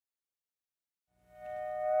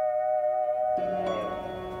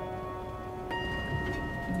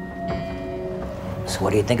So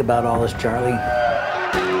what do you think about all this, Charlie?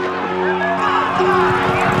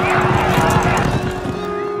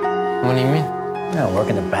 What do you mean? You know,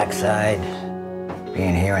 working the backside,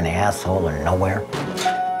 being here in the asshole or nowhere.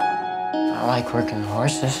 I like working the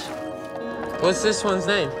horses. What's this one's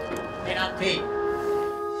name? Lean on Pete.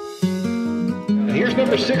 And here's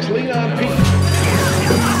number 6, Lean on Pete.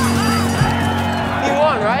 You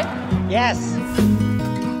won, right? Yes.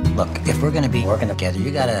 Look, if we're gonna be working together,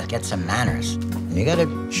 you gotta get some manners. And you gotta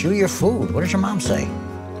chew your food. What does your mom say?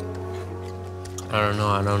 I don't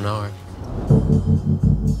know her.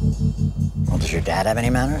 Well, does your dad have any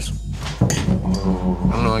manners? I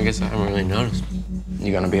don't know, I guess I haven't really noticed.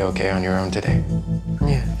 You gonna be okay on your own today?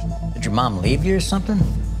 Yeah. Did your mom leave you or something?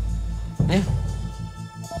 Yeah.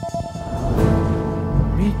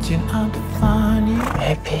 Reaching out to find you.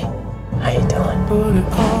 Hey, Pete. How you doing? Put it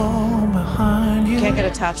all behind you. Can't get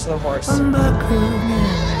attached to the horse. I'm back again.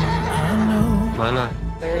 I know. Why not?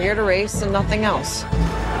 They're here to race and nothing else.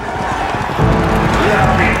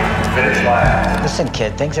 Finish line. Listen,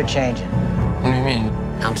 kid, things are changing. What do you mean?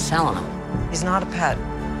 I'm selling them. He's not a pet.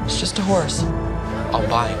 It's just a horse. I'll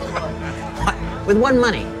buy him. What? With what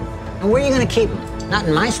money? And where are you gonna keep them? Not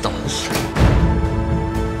in my stalls.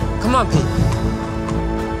 Come on, Pete.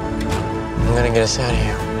 I'm gonna get us out of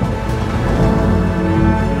here.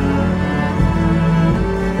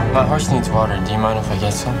 My horse needs water. Do you mind if I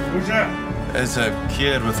get some? Who's that? It's a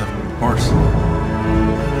kid with a horse.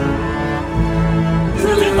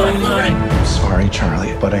 I'm sorry,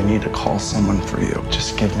 Charlie, but I need to call someone for you.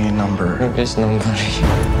 Just give me a number. There's nobody.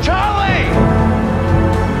 Charlie!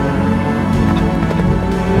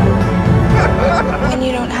 When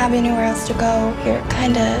you don't have anywhere else to go, you're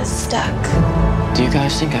kind of stuck. Do you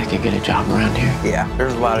guys think I could get a job around here? Yeah,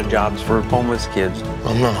 there's a lot of jobs for homeless kids.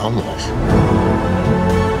 I'm not homeless.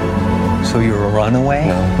 So you're a runaway?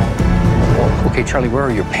 No. Okay, Charlie, where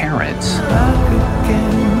are your parents? Back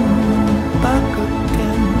again.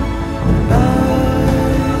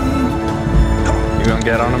 You gonna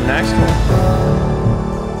get on him next?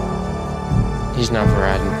 He's not for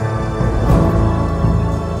riding.